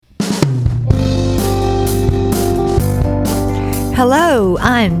Hello,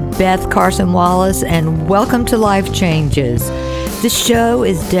 I'm Beth Carson Wallace, and welcome to Life Changes. This show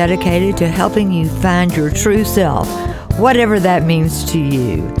is dedicated to helping you find your true self, whatever that means to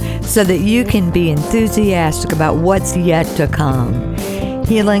you, so that you can be enthusiastic about what's yet to come.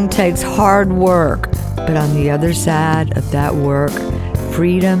 Healing takes hard work, but on the other side of that work,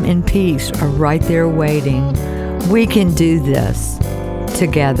 freedom and peace are right there waiting. We can do this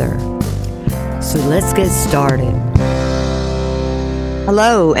together. So let's get started.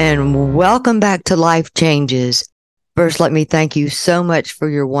 Hello, and welcome back to Life Changes. First, let me thank you so much for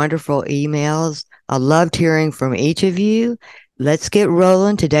your wonderful emails. I loved hearing from each of you. Let's get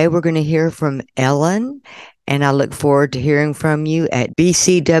rolling. Today, we're going to hear from Ellen, and I look forward to hearing from you at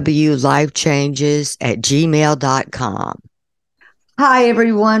bcwlifechanges@gmail.com. Hi,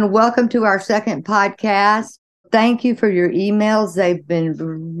 everyone. Welcome to our second podcast. Thank you for your emails. They've been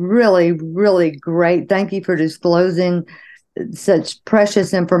really, really great. Thank you for disclosing such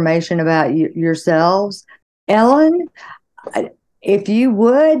precious information about yourselves. Ellen, if you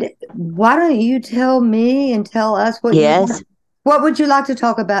would, why don't you tell me and tell us what would you like to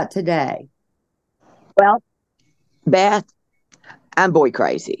talk about today? Well, Beth, I'm boy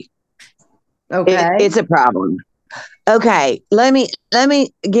crazy. Okay. It's a problem. Okay, let me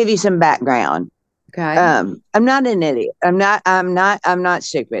give you some background. Okay. I'm not an idiot. I'm not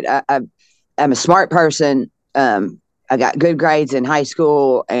stupid. I'm a smart person. I got good grades in high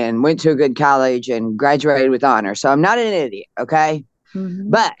school and went to a good college and graduated with honors. So I'm not an idiot, okay? Mm-hmm.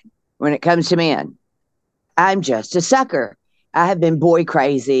 But when it comes to men, I'm just a sucker. I have been boy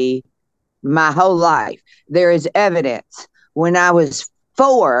crazy my whole life. There is evidence. When I was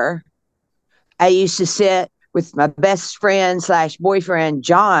 4, I used to sit with my best friend / boyfriend,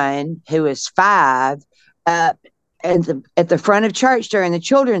 John, who was 5, at the front of church during the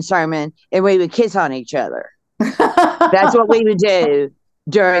children's sermon, and we would kiss on each other. That's what we would do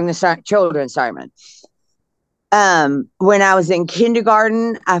during the children's sermon. When I was in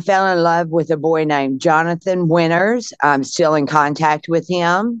kindergarten, I fell in love with a boy named Jonathan Winters. I'm still in contact with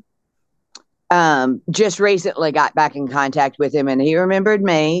him. Just recently got back in contact with him, and he remembered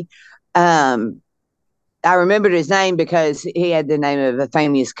me. I remembered his name because he had the name of a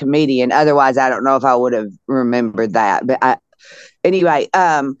famous comedian. Otherwise, I don't know if I would have remembered that. But anyway,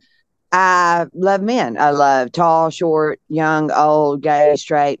 I love men. I love tall, short, young, old, gay,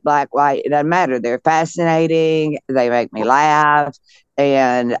 straight, black, white. It doesn't matter. They're fascinating. They make me laugh.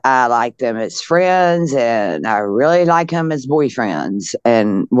 And I like them as friends. And I really like them as boyfriends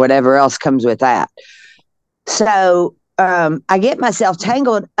and whatever else comes with that. So I get myself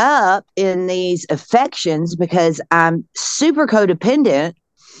tangled up in these affections because I'm super codependent,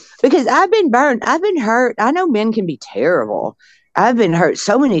 because I've been burned. I've been hurt. I know men can be terrible. I've been hurt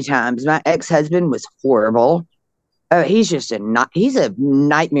so many times. My ex-husband was horrible. He's just he's a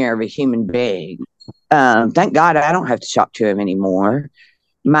nightmare of a human being. Thank God I don't have to talk to him anymore.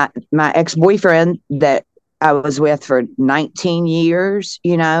 My ex-boyfriend that I was with for 19 years,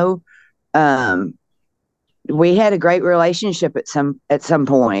 we had a great relationship at some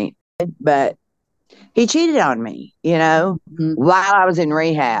point, but he cheated on me, Mm-hmm. while I was in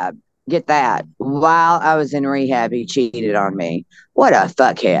rehab. Get that. While I was in rehab, he cheated on me. What a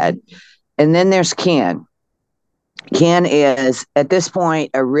fuckhead. And then there's Ken. Ken is, at this point,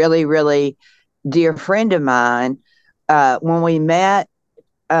 a really, really dear friend of mine. When we met,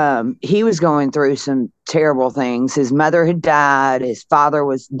 he was going through some terrible things. His mother had died. His father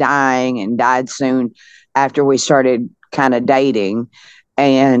was dying and died soon after we started kind of dating.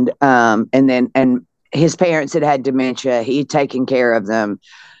 And his parents had dementia. He'd taken care of them.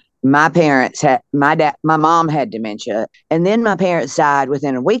 My mom had dementia, and then my parents died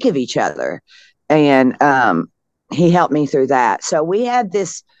within a week of each other. And he helped me through that. So we had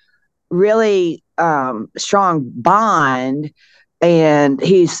this really strong bond, and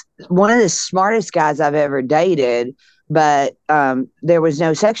he's one of the smartest guys I've ever dated, but there was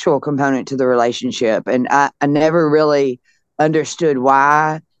no sexual component to the relationship, and I never really understood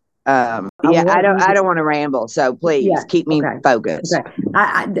why. I don't want to ramble, so please keep me focused. Okay.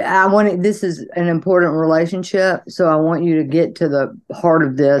 I want this is an important relationship, so I want you to get to the heart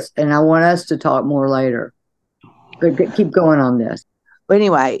of this, and I want us to talk more later. But keep going on this. But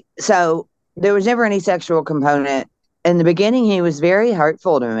anyway, so there was never any sexual component. In the beginning, he was very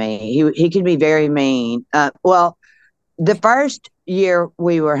hurtful to me. He could be very mean. Well, the first year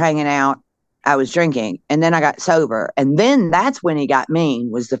we were hanging out, I was drinking, and then I got sober. And then that's when he got mean,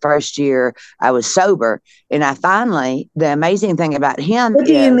 was the first year I was sober. And the amazing thing about him What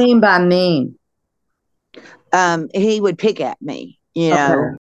do you mean by mean? He would pick at me,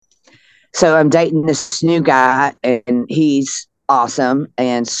 know. So I'm dating this new guy, and he's awesome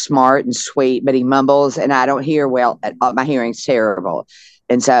and smart and sweet, but he mumbles and I don't hear well. My hearing's terrible.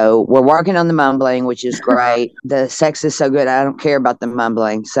 And so we're working on the mumbling, which is great. The sex is so good. I don't care about the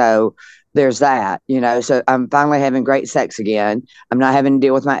mumbling. So there's that, So I'm finally having great sex again. I'm not having to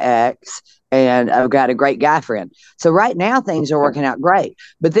deal with my ex, and I've got a great guy friend. So right now things are working out great.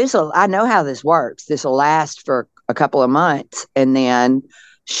 But I know how this works. This will last for a couple of months, and then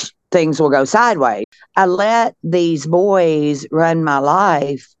things will go sideways. I let these boys run my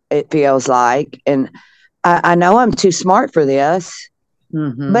life, it feels like, and I know I'm too smart for this,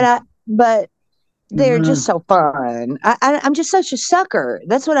 but they're just so fun. I'm just such a sucker.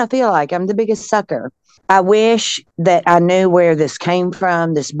 That's what I feel like. I'm the biggest sucker. I wish that I knew where this came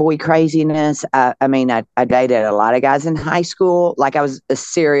from, this boy craziness. I dated a lot of guys in high school. Like I was a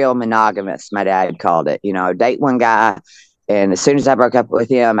serial monogamist, my dad called it. I'd date one guy, and as soon as I broke up with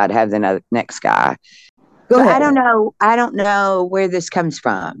him, I'd have the next guy. Go ahead. I don't know where this comes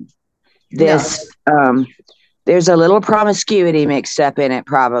from. There's a little promiscuity mixed up in it,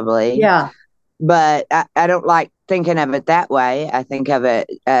 probably. Yeah. But I don't like thinking of it that way. I think of it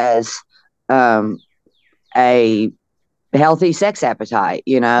as a healthy sex appetite,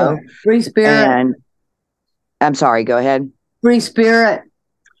 Free spirit. And I'm sorry, go ahead. Free spirit.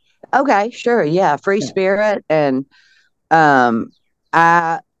 Okay, sure. Yeah, free spirit. And I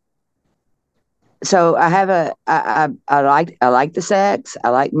like the sex. I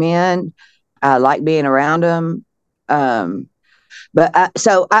like men. I like being around them.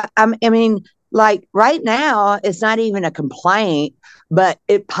 Like right now, it's not even a complaint, but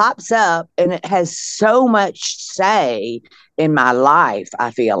it pops up and it has so much say in my life,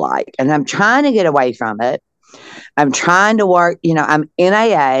 I feel like. And I'm trying to get away from it. I'm trying to work, I'm in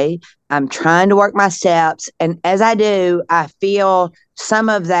AA. I'm trying to work my steps. And as I do, I feel some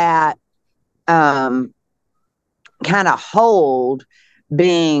of that kind of hold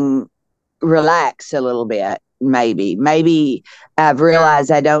being relaxed a little bit. Maybe I've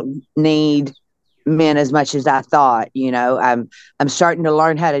realized I don't need men as much as I thought. I'm starting to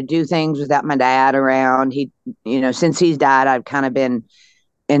learn how to do things without my dad around. He, since he's died, I've kind of been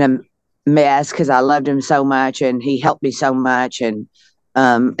in a mess because I loved him so much and he helped me so much, and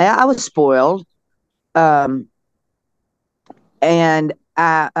I was spoiled. But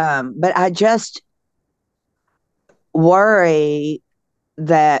I just worry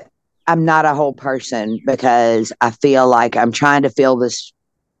that I'm not a whole person because I feel like I'm trying to fill this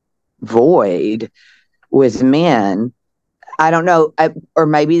void with men. I don't know, or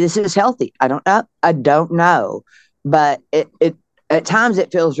maybe this is healthy. I don't know, but it at times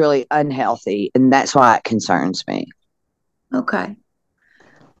it feels really unhealthy, and that's why it concerns me. Okay.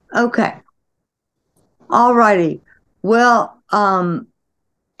 All righty. Well, I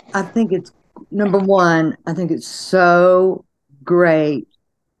think it's number one. I think it's so great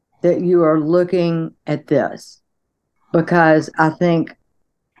that you are looking at this, because I think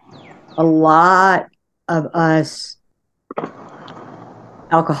a lot of us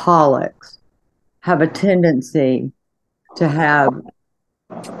alcoholics have a tendency to have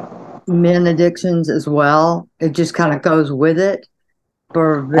men addictions as well. It just kind of goes with it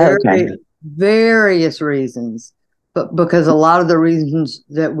for various reasons. But because a lot of the reasons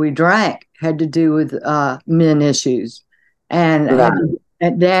that we drank had to do with men issues and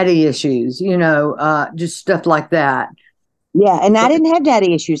daddy issues, just stuff like that. Yeah, and I didn't have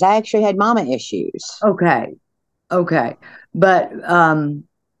daddy issues. I actually had mama issues. Okay. But, I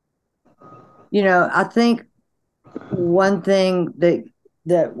think one thing that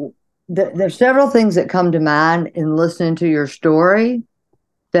there's several things that come to mind in listening to your story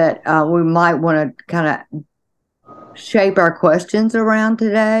that we might want to kind of shape our questions around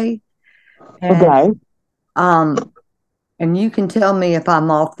today. And, and you can tell me if I'm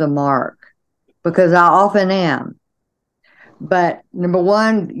off the mark, because I often am. But number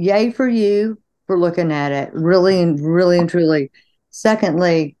one, yay for you for looking at it, really and truly.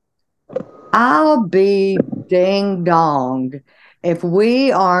 Secondly, I'll be ding donged if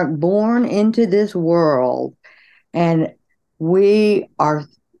we aren't born into this world and we are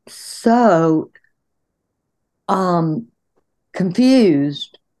so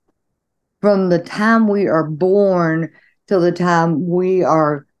confused from the time we are born till the time we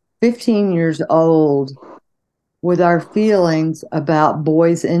are 15 years old with our feelings about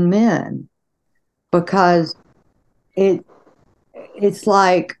boys and men, because it's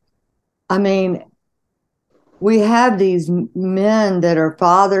like, we have these men that are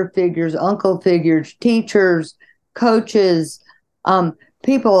father figures, uncle figures, teachers, coaches,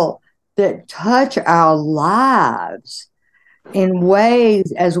 people that touch our lives in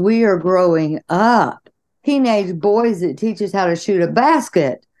ways as we are growing up. teenage boys that teach us how to shoot a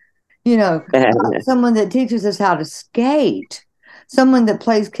basket, someone that teaches us how to skate, someone that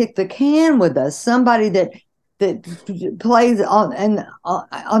plays kick the can with us, somebody that plays on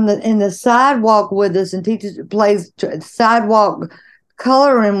the in the sidewalk with us and plays sidewalk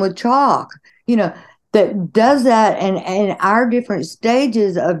coloring with chalk, that does that. And our different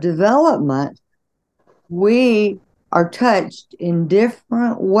stages of development, we are touched in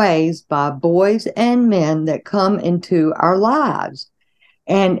different ways by boys and men that come into our lives.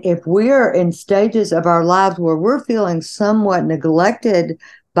 And if we're in stages of our lives where we're feeling somewhat neglected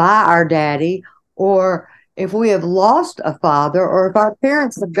by our daddy, or if we have lost a father, or if our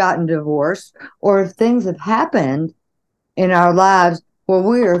parents have gotten divorced, or if things have happened in our lives where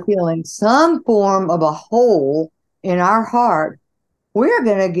we are feeling some form of a hole in our heart, we're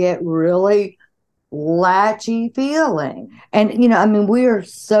going to get really latchy feeling. And, we are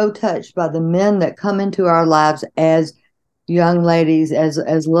so touched by the men that come into our lives as young ladies,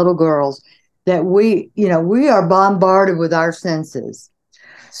 as little girls, that we are bombarded with our senses.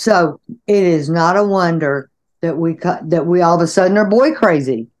 So it is not a wonder that we all of a sudden are boy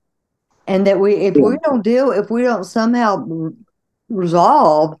crazy, and that if we don't somehow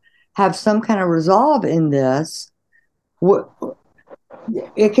have some kind of resolve in this,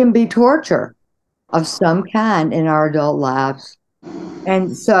 it can be torture of some kind in our adult lives.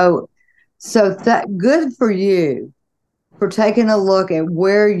 And so that good for you for taking a look at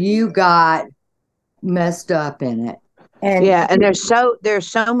where you got messed up in it. And and there's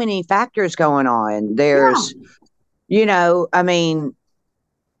so many factors going on. There's, I mean,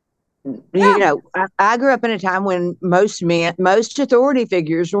 I grew up in a time when most authority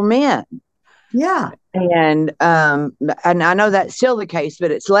figures were men. Yeah. And I know that's still the case, but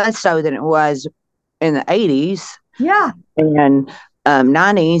it's less so than it was in the 80s. Yeah. And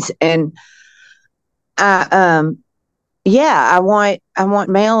 90s. And I want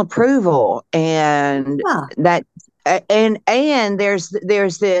male approval, and that and there's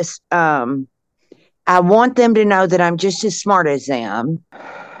this I want them to know that I'm just as smart as them.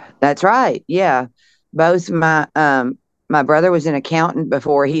 That's right. Yeah. Both my brother was an accountant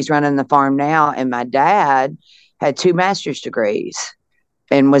before. He's running the farm now, and my dad had 2 master's degrees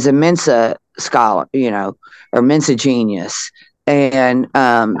and was a Mensa scholar, or Mensa genius. And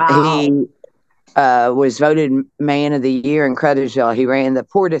he was voted Man of the Year in Crothersville. He ran the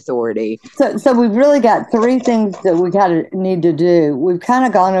Port Authority. So we've really got 3 things that we need to do. We've kind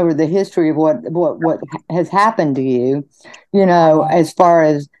of gone over the history of what has happened to you, as far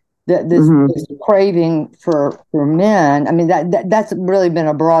as this craving for men. I mean, that's really been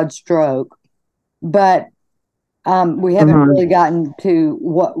a broad stroke, but we haven't really gotten to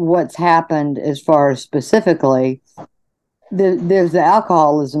what's happened as far as specifically. There's the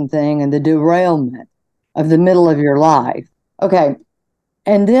alcoholism thing and the derailment of the middle of your life. Okay.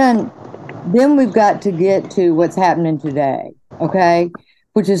 And then we've got to get to what's happening today. Okay.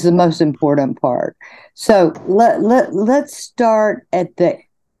 Which is the most important part. So let's start at the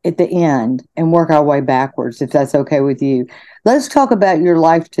end and work our way backwards, if that's okay with you. Let's talk about your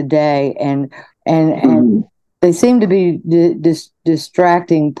life today, and they seem to be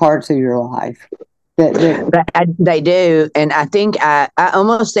distracting parts of your life. They do, and I think I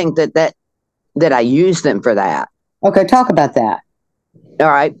almost think that I use them for that. Okay, talk about that. All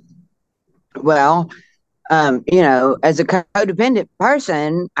right. Well, as a codependent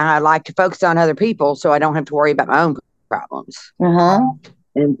person, I like to focus on other people so I don't have to worry about my own problems.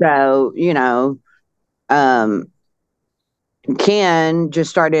 And so, Ken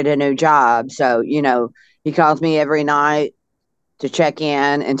just started a new job, so he calls me every night to check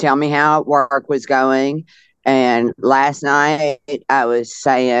in and tell me how work was going. And last night I was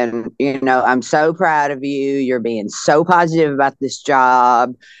saying, I'm so proud of you. You're being so positive about this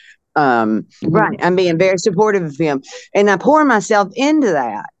job. Right. I'm being very supportive of him, and I pour myself into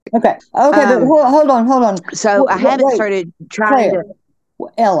that. Okay. But hold on. So I haven't started trying to.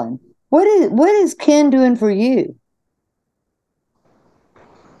 Ellen, what is Ken doing for you?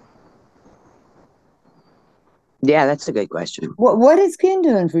 Yeah, that's a good question. What is Ken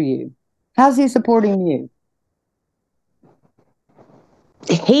doing for you? How's he supporting you?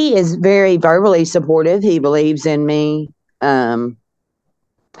 He is very verbally supportive. He believes in me.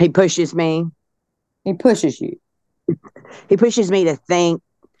 He pushes me. He pushes you. He pushes me to think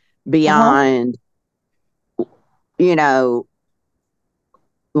beyond,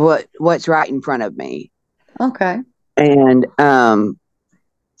 what's right in front of me. Okay. And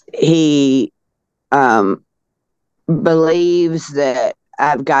he believes that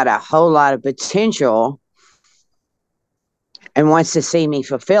I've got a whole lot of potential and wants to see me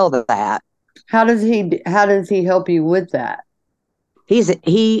fulfill that. How does he help you with that?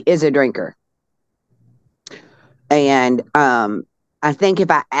 He is a drinker. And I think if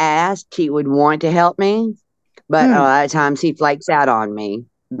I asked, he would want to help me. But a lot of times he flakes out on me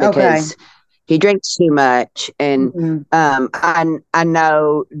because he drinks too much. And I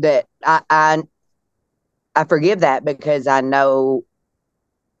know that I forgive that because I know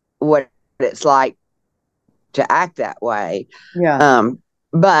what it's like to act that way. Yeah.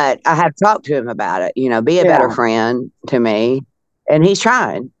 But I have talked to him about it, be a better friend to me. And he's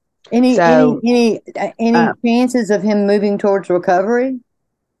trying. Any So, chances of him moving towards recovery?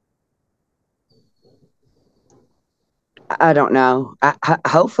 I don't know.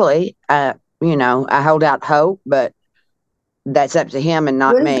 Hopefully, I hold out hope, but that's up to him and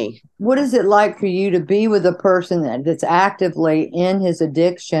not me. What is it like for you to be with a person that's actively in his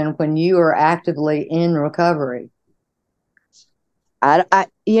addiction when you are actively in recovery?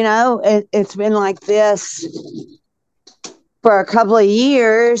 It's been like this for a couple of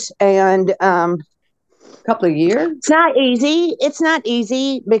years, and couple of years. It's not easy. It's not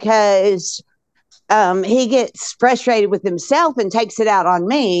easy because he gets frustrated with himself and takes it out on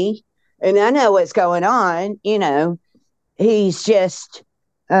me, and I know what's going on. He's just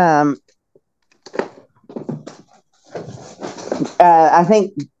I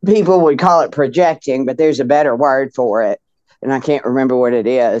think people would call it projecting, but there's a better word for it, and I can't remember what it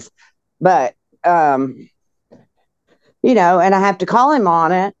is. But and I have to call him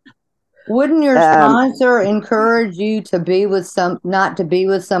on it. Wouldn't your sponsor encourage you to be with not to be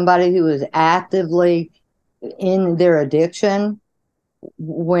with somebody who is actively in their addiction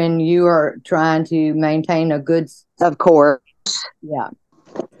when you are trying to maintain a good? Of course. Yeah.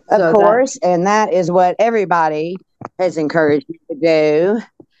 Of course. And that is what everybody has encouraged me to do.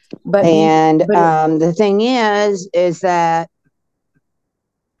 But the thing is that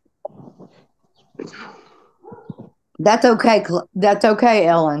that's okay. That's okay,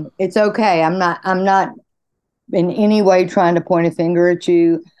 Ellen. It's okay. I'm not in any way trying to point a finger at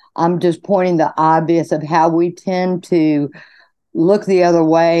you. I'm just pointing the obvious of how we tend to look the other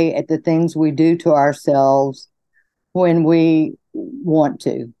way at the things we do to ourselves when we want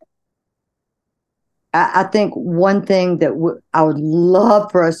to. I think one thing that I would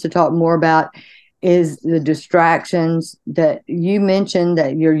love for us to talk more about is the distractions that you mentioned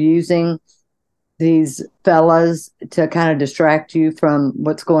that you're using these fellas to kind of distract you from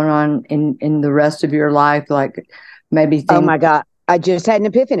what's going on in the rest of your life, like maybe oh my God, I just had an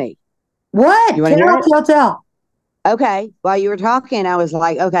epiphany. What? You want to hear it? Tell. Okay, while you were talking, I was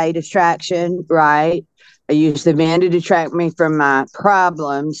like, okay, distraction, right? I used the men to distract me from my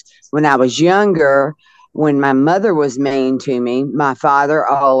problems when I was younger. When my mother was mean to me, my father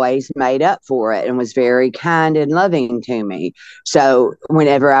always made up for it and was very kind and loving to me. So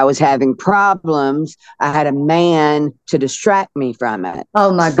whenever I was having problems, I had a man to distract me from it.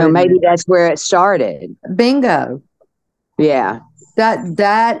 Oh my goodness. So maybe that's where it started. Bingo. Yeah.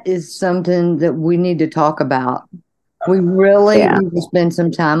 That is something that we need to talk about. We really need to spend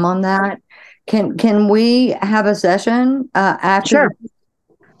some time on that. Can we have a session after? Sure.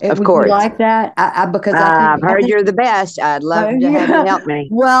 Of Would course. you like that? Because I've heard you're the best. I'd love to have you help me.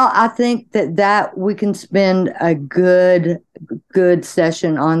 Well, I think that we can spend a good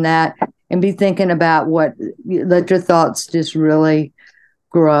session on that and be thinking about let your thoughts just really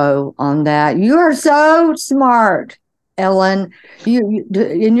grow on that. You are so smart, Ellen.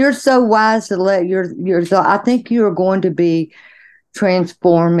 You're so wise to let your thought. I think you are going to be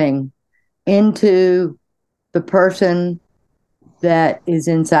transforming into the person that is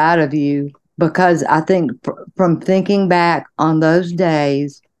inside of you, because I think from thinking back on those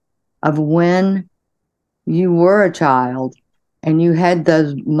days of when you were a child and you had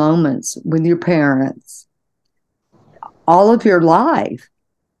those moments with your parents, all of your life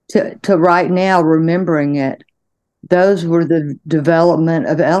to right now remembering it, those were the development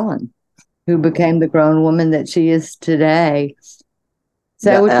of Ellen, who became the grown woman that she is today.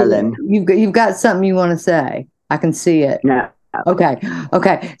 So Ellen, you've got something you want to say. I can see it. No. Okay.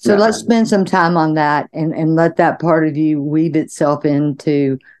 So let's spend some time on that and let that part of you weave itself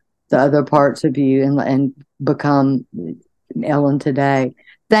into the other parts of you and become Ellen today.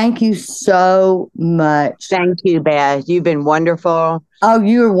 Thank you so much. Thank you, Beth. You've been wonderful. Oh,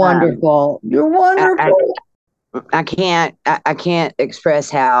 you're wonderful. You're wonderful. I can't express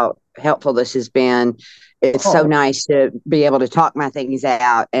how helpful this has been. It's so nice to be able to talk my things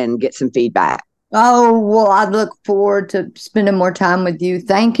out and get some feedback. Oh, well, I look forward to spending more time with you.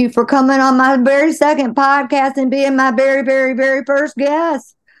 Thank you for coming on my very second podcast and being my very, very, very first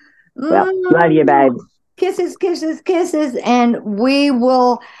guest. Well, love you, babe. Kisses, kisses, kisses. And we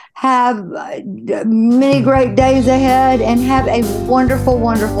will Have many great days ahead and have a wonderful,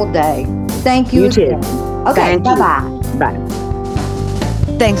 wonderful day. Thank you. You too. Again. Okay, bye-bye. Bye.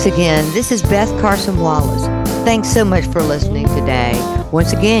 Thanks again. This is Beth Carson Wallace. Thanks so much for listening today.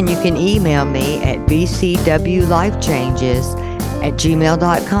 Once again, you can email me at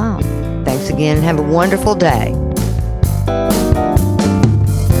bcwlifechanges@gmail.com. Thanks again and have a wonderful day.